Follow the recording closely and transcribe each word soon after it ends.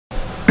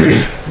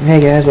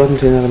Hey guys, welcome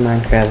to another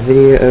Minecraft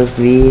video of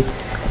the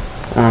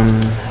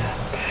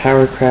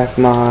powercraft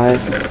mod,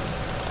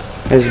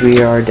 as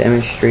we are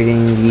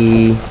demonstrating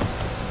the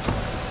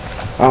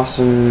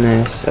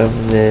awesomeness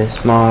of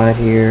this mod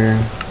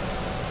here.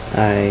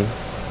 I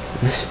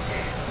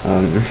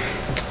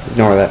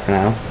ignore that for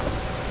now.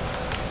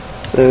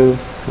 So,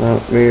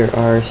 well, we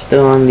are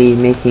still on the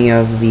making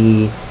of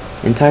the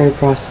entire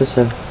process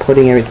of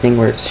putting everything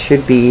where it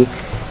should be,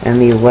 and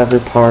the lever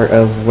part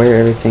of where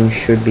everything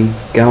should be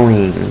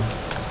going.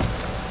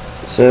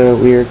 So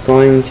we are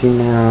going to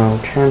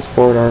now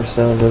transport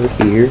ourselves over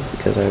here,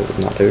 because I was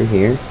not over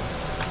here.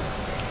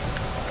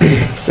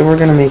 So we're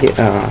gonna make it,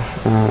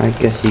 I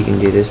guess you can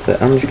do this,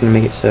 but I'm just gonna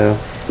make it so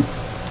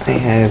I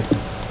have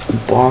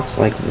blocks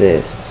like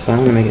this. So I'm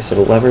gonna make it so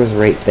the lever is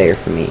right there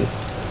for me.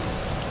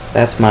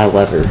 That's my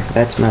lever.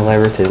 That's my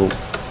lever to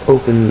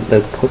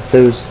put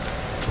those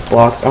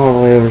blocks all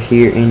the way over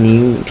here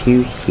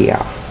into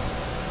here.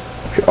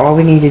 All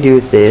we need to do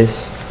with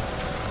this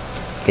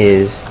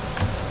is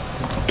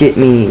get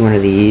me one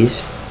of these.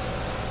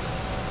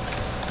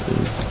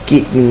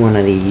 Get me one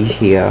of these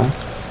here.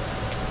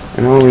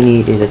 And all we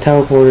need is a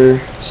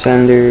teleporter,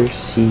 sender,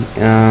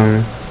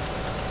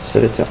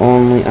 set it to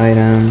only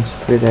items,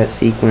 put it at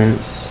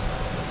sequence,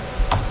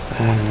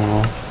 I don't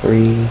know,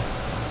 3.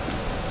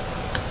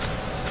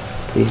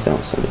 Please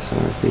don't send it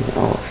somewhere, please.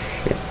 Oh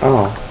shit.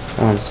 Oh,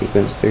 I'm on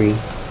sequence 3.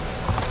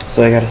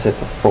 So I gotta set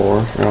to 4,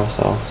 or else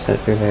I'll set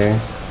it through there.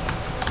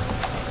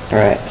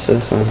 Alright, so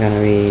this one's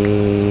gonna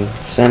be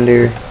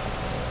sender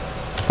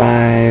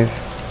 5.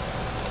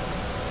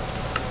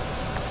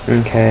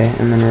 Okay,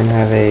 and then we're gonna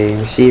have a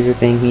receiver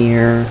thing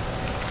here.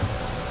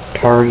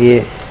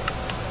 Target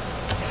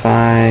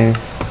 5.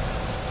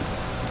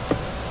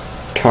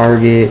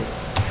 Target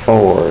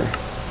 4.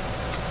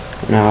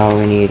 Now all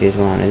we need is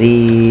one of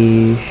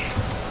these.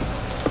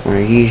 One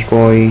of these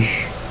guys.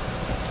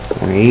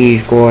 One of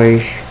these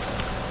guys.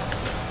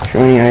 Show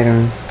any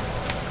item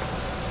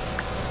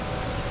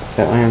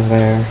that lands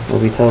there will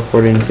be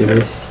teleported into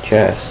this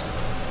chest.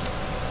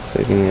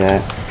 So give me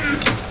that.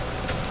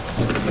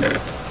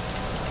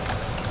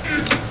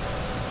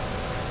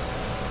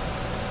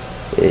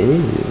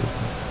 Ew.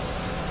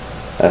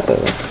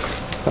 Uh-oh.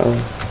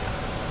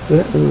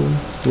 Uh-oh.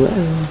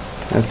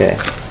 Okay.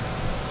 So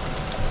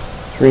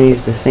we're gonna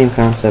use the same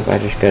concept, I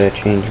just gotta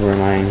change where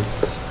mine's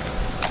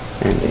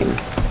ending.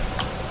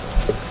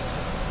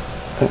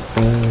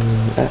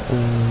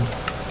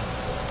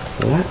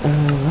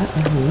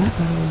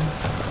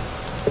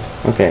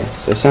 Okay,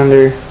 so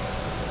sender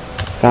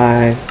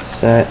 5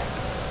 set.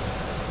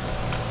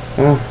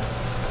 Oh,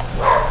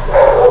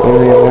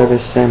 only another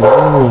send.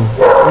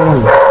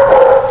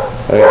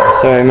 Okay,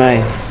 sorry,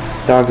 my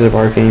dogs are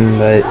barking,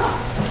 but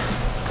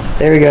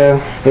there we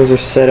go. Those are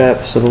set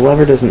up. So the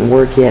lever doesn't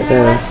work yet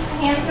though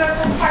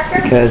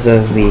because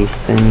of the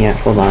thing. Yeah,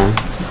 hold on.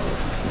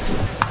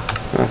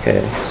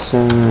 Okay,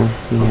 so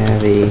we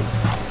have a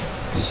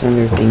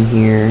sender thing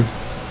here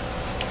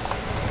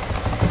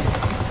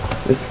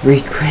with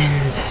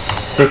frequency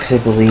 6, I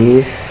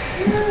believe,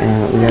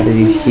 and what we gotta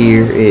do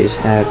here is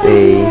have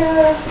a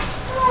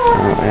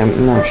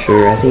I'm not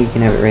sure, I think you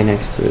can have it right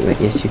next to it, but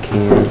yes you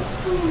can.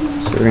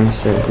 So we're gonna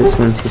set this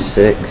one to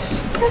 6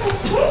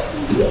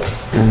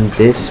 and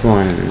this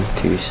one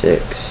to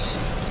 6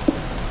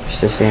 just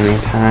to save me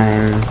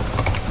time,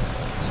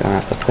 so I don't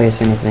have to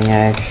place anything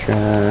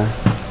extra.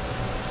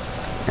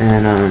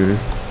 And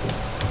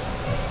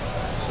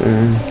so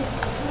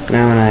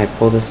now when I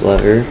pull this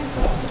lever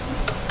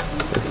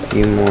a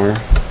few more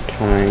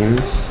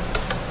times,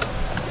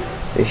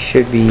 it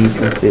should be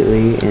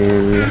completely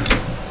in.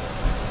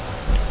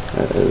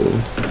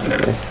 Uh-oh,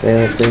 did I fail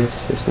at this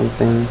or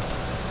something?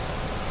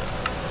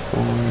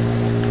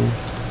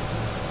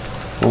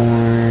 4.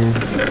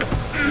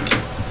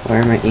 Why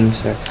are my ink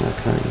sacks not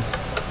coming?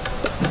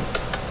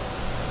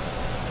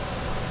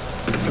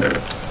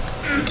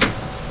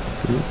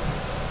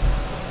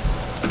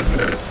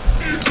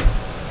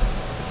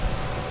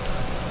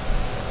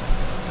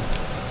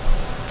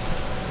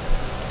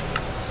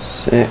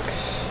 Six,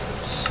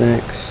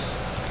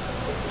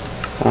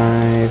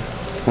 5,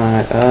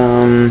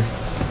 5.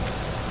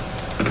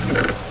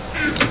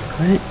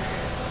 What?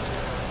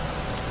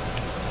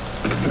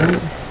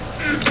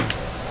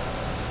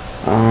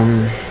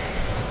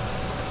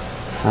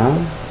 How?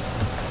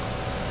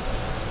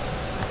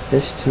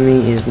 This to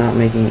me is not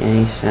making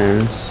any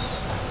sense.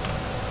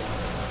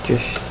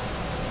 Just,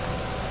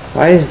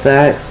 why is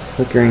that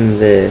flickering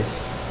this?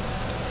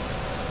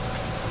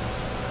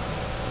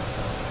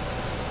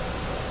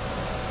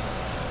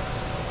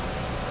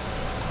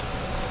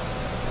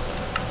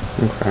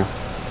 Okay.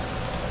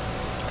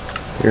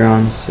 You're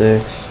on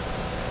 6.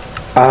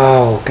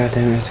 Oh,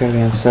 goddamn, it's gonna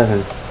be on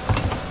 7.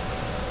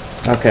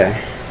 Okay,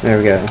 there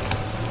we go.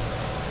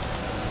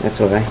 That's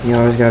why. You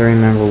always gotta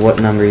remember what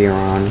number you're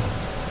on.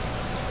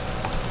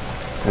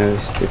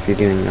 If you're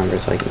doing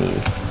numbers like me.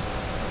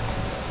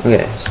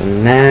 Okay, so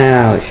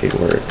now it should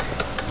work.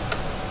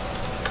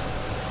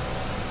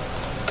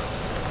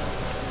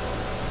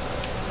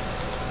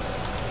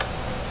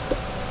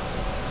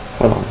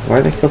 Hold on, why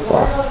are they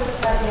flip-flop?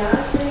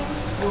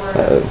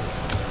 Uh-oh.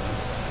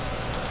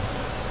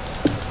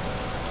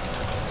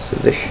 So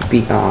this should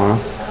be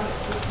off.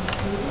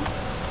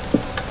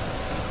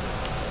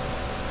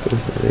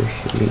 Both of those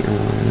should be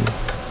on.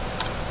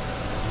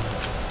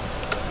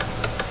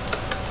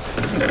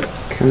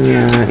 Come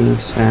here, ink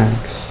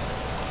sacks.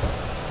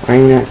 Why are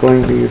you not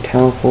going through your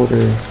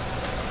teleporter?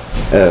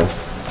 Oh,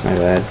 my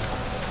bad.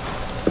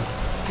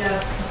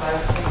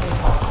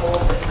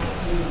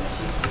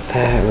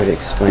 That would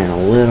explain a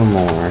little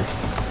more.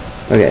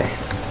 Okay.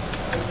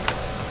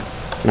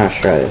 Now let's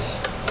try this.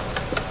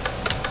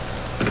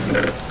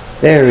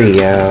 There we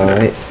go.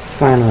 It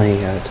finally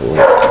got it to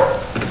work.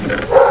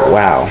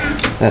 Wow.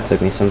 That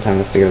took me some time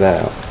to figure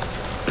that out.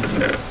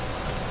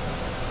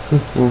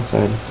 One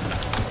side.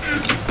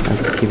 I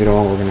have to keep it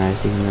all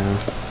organized even though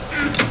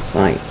it's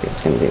not like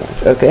it's going to do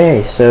much.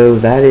 Okay, so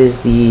that is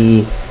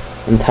the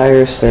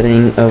entire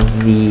setting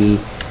of the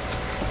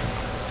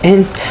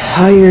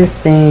entire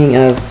thing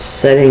of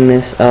setting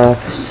this up,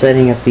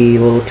 setting up the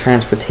little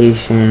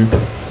transportation,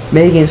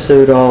 making it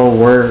so it all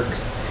works.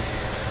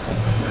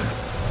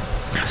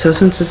 So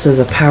since this is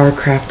a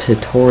powercraft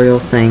tutorial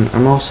thing,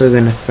 I'm also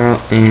going to throw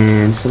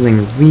in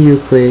something real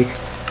quick,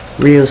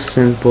 real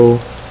simple,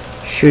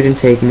 shouldn't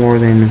take more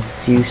than a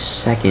few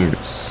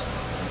seconds.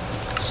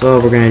 So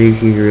all we're going to do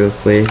here real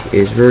quick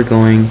is we're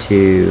going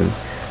to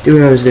do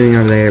what I was doing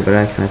over there, but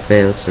I kind of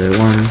failed. So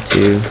 1,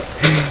 2,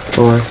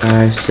 4,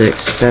 5, 6,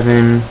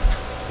 7.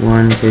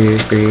 1, 2,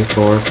 3,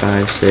 4,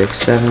 5, 6,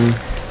 7.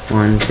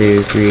 1,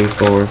 2, 3,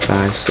 4,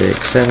 5,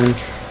 6, 7.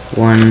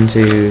 1,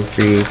 2,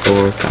 3,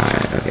 4,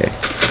 5. Okay.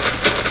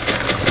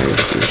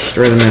 Let's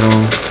destroy the middle.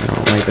 I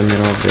don't like the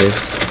middle of this.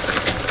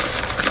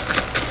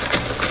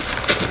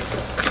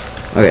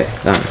 Okay,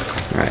 done.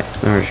 Alright,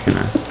 now we're just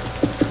gonna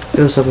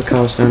fill this up with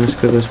cobblestone as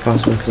quickly as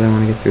possible because I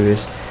want to get through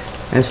this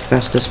as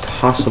fast as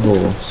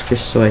possible,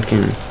 just so I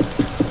can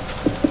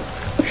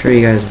show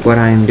you guys what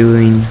I'm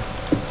doing,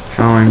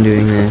 how I'm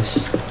doing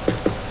this.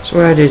 So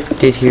what I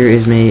did here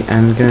is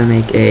I'm gonna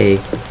make a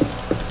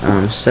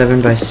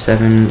 7 by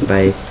 7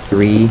 by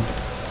 3,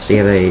 so you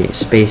have a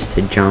space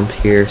to jump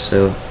here.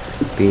 So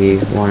be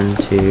 1,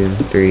 2,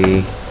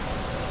 3,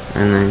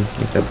 and then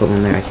if I put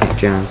one there, I can't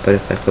jump. But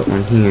if I put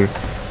one here,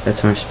 that's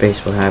how much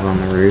space we'll have on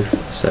the roof.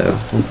 So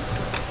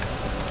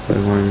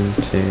 1,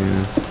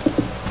 2.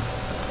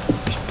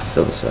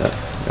 Fill this up.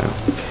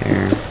 Don't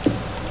care.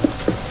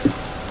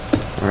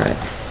 Alright.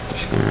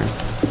 Just gonna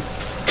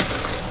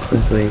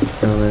quickly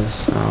fill this.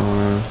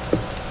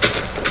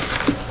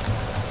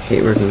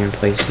 Hate working in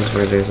places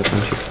where there's a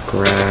bunch of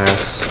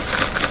grass.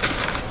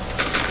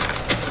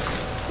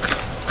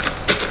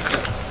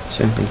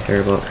 Something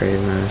terrible at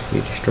creative mode.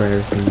 You destroy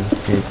everything you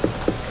hit.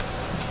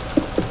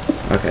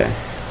 Okay.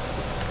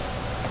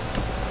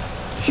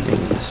 Just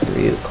making this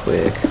real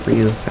quick,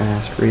 real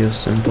fast, real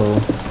simple.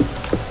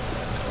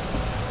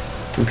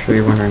 I'm sure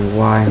you're wondering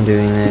why I'm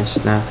doing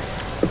this. Now,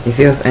 if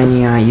you have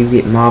NEI, you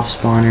get mob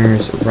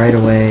spawners right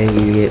away.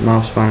 You get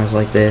mob spawners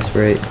like this,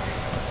 where it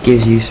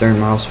gives you certain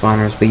mob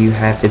spawners, but you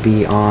have to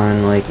be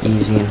on like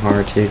easy and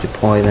hard to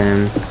deploy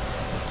them.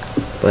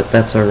 But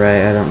that's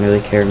alright, I don't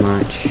really care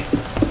much.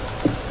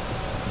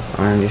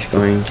 I'm just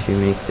going to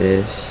make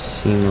this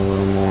seem a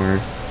little more...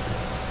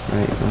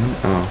 Right,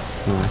 oh,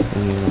 I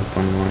need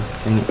one more.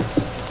 Dang it.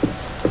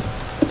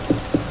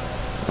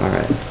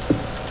 Alright.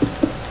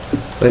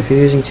 But if you're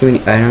using too many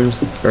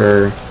items,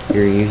 or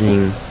you're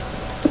using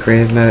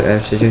creative mode, I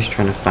suggest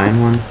trying to find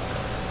one.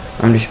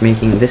 I'm just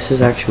making, this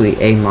is actually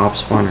a mob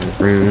spawner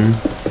room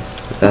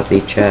without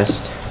the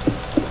chest.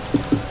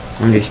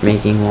 I'm just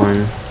making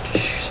one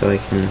just so I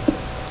can,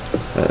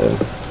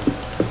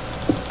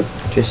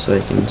 just so I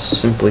can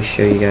simply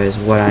show you guys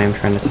what I am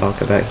trying to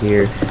talk about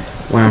here,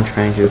 what I'm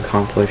trying to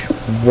accomplish,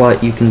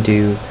 what you can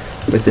do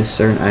with this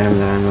certain item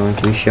that I'm going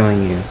to be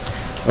showing you.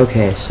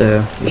 Okay,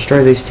 so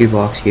destroy these 2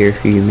 blocks here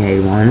if you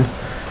made one,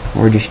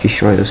 or just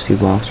destroy those 2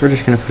 blocks. We're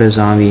just going to put a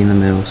zombie in the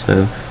middle,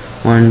 so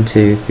 1,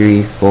 2,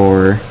 3,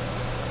 4,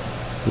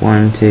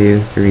 1, 2,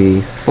 3,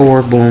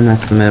 4, boom,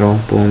 that's the middle,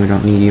 boom, we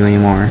don't need you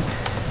anymore.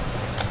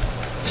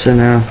 So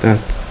now the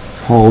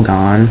hole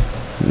gone,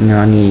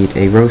 now I need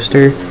a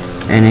roaster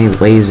and a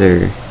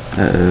laser.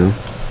 Uh-oh,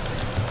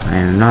 I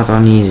am not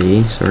on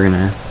easy, so we're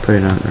going to put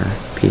it under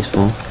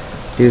peaceful.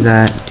 Do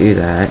that, do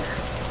that.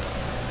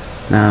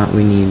 Now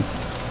we need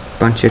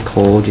bunch of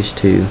coal just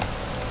to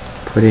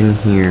put in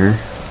here.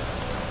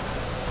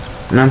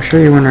 And I'm sure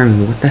you're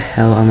wondering, what the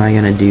hell am I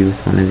gonna do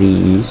with one of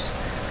these?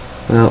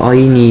 Well, all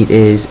you need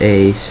is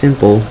a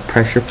simple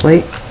pressure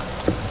plate,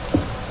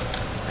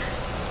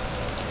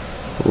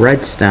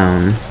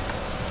 redstone,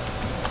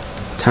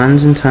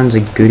 tons and tons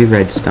of goody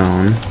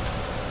redstone.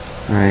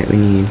 Alright, we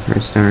need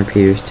redstone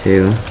repeaters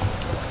too.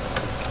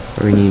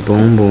 We need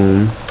boom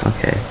boom.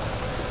 Okay.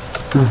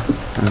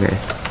 Okay.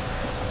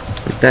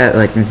 Like that,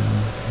 like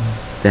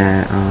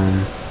that,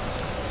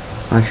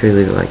 I'll actually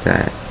leave it like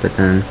that, but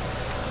then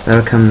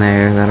that'll come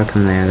there, that'll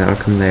come there, that'll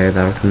come there,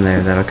 that'll come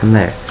there, that'll come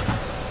there.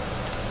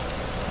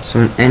 So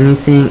when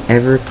anything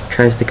ever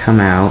tries to come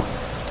out,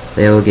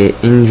 they will get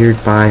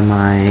injured by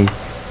my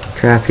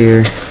trap here.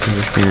 I'm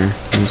just gonna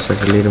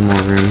insert a little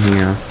more room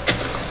here.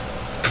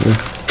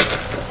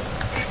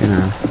 Just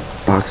gonna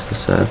box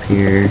this up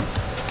here.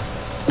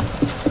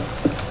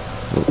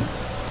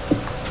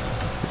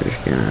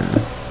 Just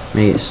gonna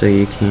make it so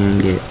you can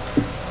get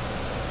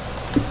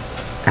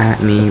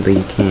at me, but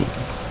you can't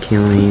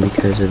kill me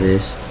because of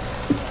this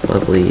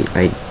lovely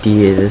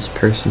idea this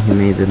person who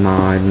made the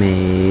mod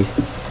made.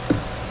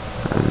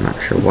 I'm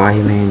not sure why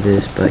he made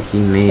this, but he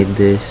made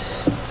this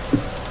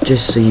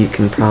just so you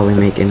can probably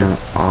make an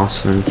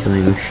awesome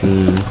killing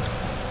machine.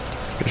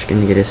 Just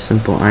gonna get a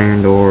simple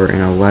iron door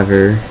and a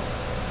lever.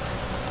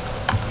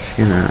 Just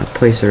gonna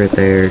place it right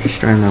there, just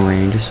drive my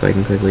way in just so I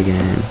can quickly get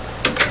in.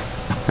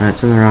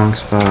 It's in the wrong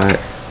spot,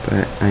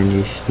 but I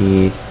just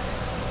need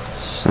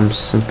some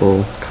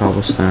simple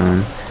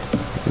cobblestone.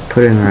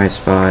 Put it in the right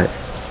spot.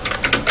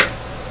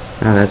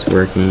 Now that's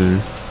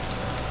working.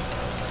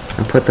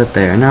 I'll put that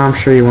there. Now I'm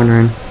sure you're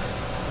wondering,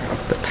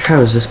 but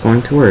how is this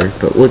going to work?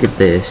 But look at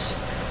this.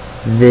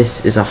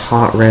 This is a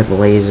hot red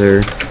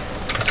laser.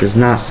 This is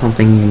not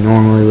something you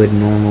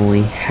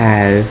normally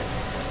have.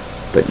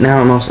 But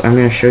now I'm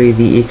going to show you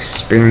the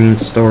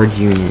experience storage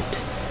unit.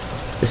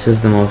 This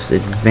is the most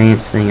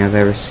advanced thing I've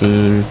ever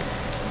seen.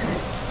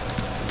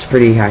 It's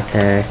pretty high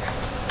tech.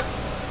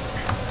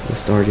 The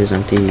storage is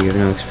empty. You have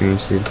no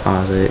experience to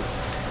deposit.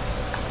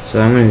 So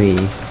I'm going to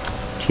be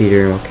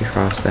cheater and walk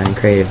across that in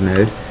creative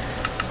mode.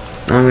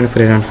 Now I'm going to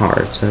put it on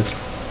hard, so it's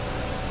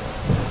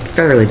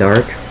fairly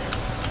dark.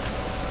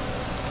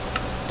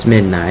 It's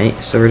midnight,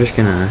 so we're just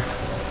gonna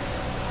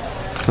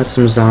let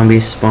some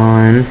zombies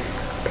spawn.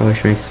 Probably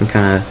should make some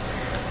kind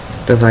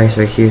of device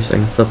right here so I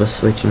can flip a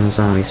switch and the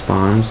zombie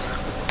spawns.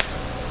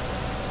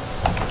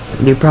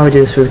 You probably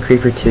do this with a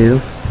creeper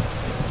too.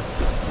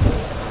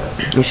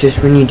 It's just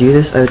when you do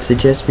this, I would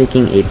suggest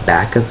making a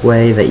backup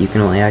way that you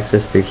can only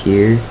access through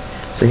here.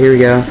 So here we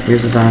go.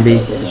 Here's a zombie.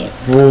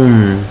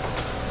 Boom.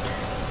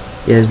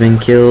 He has been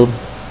killed.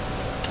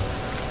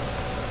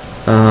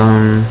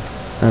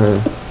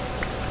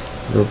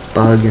 The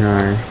bug in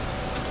our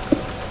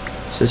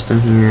system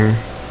here.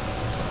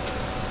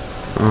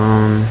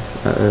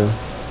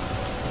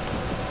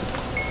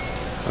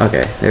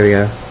 Okay, there we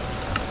go. I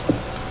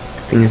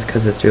think it's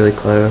because it's really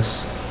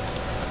close.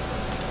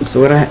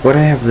 So what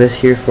I have this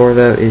here for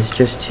though is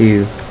just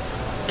to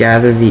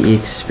gather the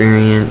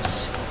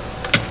experience.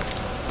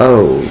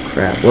 Oh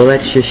crap. Well,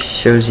 that just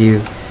shows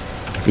you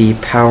the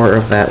power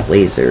of that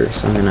laser.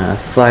 So I'm gonna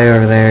fly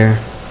over there.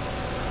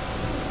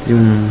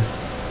 Zoom.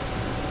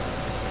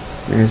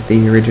 There's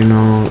the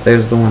original.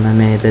 There's the one I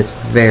made that's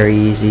very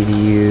easy to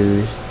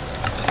use.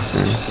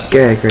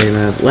 Get a creative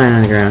mode, land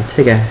on the ground,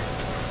 take a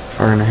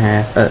hour and a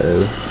half.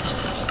 Uh-oh.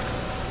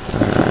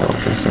 I'll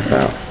work myself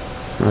out.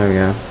 There we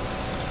go.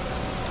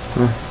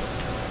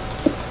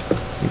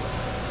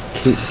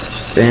 Keep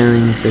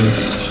failing with this.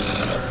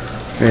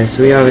 Okay,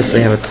 so we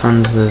obviously have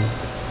tons of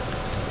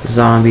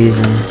zombies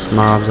and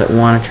mobs that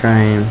want to try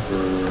and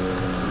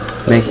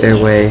make their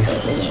way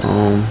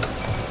home.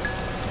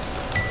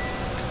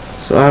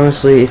 So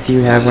obviously if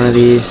you have one of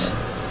these,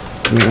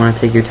 you want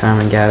to take your time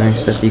in gathering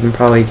stuff, you can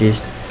probably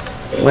just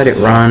let it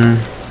run,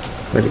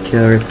 let it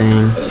kill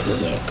everything,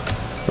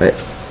 let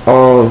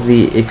all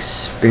the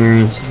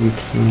experience, if you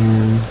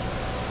can,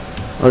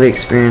 all the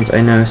experience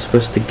I know is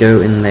supposed to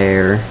go in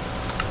there.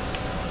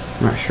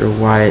 I'm not sure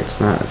why it's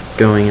not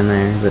going in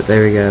there, but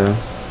there we go.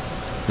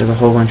 There's a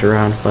whole bunch of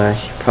round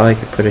flash. You probably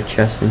could put a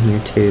chest in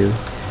here too,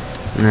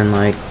 and then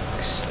like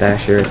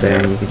stash it right there,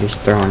 and you could just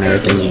throw on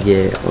everything you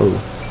get. Oh.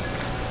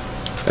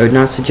 I would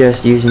not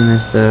suggest using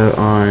this though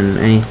on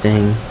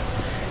anything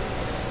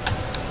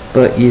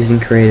but using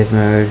creative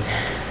mode,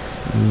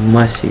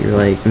 unless you're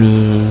like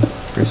me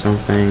or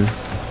something.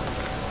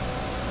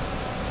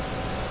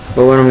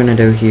 But what I'm going to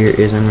do here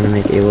is I'm going to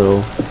make a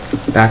little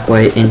back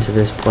way into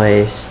this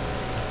place.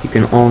 You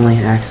can only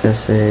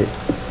access it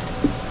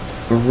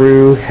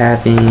through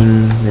having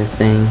the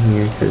thing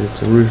here because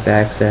it's a roof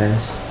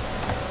access.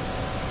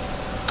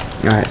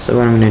 Alright, so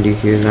what I'm going to do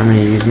here is I'm going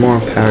to use more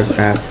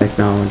powercraft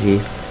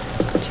technology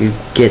to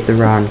get the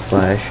rotten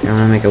flesh. I'm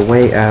going to make a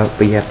way out,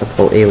 but you have to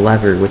pull a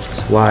lever, which is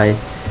why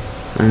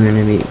I'm going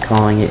to be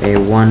calling it a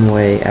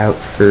one-way out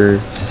for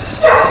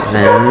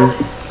them,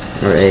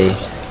 or a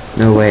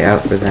no way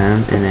out for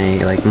them, and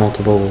a like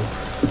multiple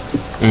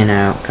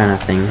in-out kind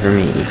of thing for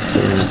me. So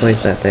I'm going to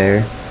place that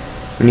there.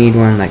 We need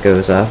one that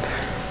goes up.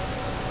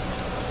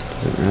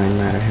 Doesn't really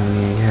matter how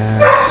many I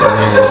have.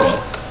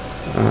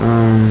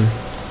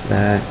 So,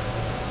 that.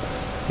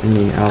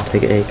 And I'll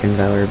take a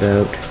conveyor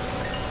belt.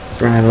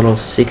 We're gonna have a little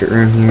secret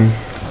room here.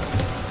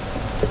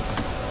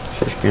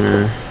 Just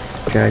gonna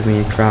drag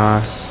me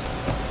across,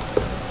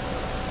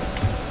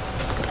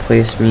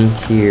 place me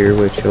here,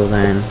 which will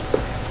then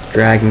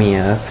drag me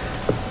up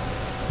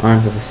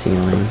onto the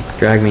ceiling,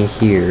 drag me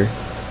here,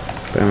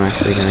 but I'm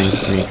actually going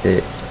to make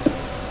it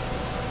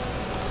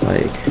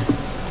like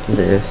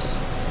this,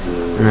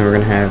 and then we're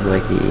gonna have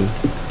like the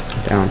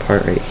down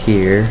part right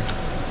here.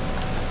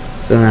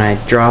 So then I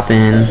drop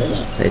in,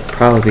 they'd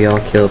probably be all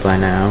killed by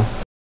now.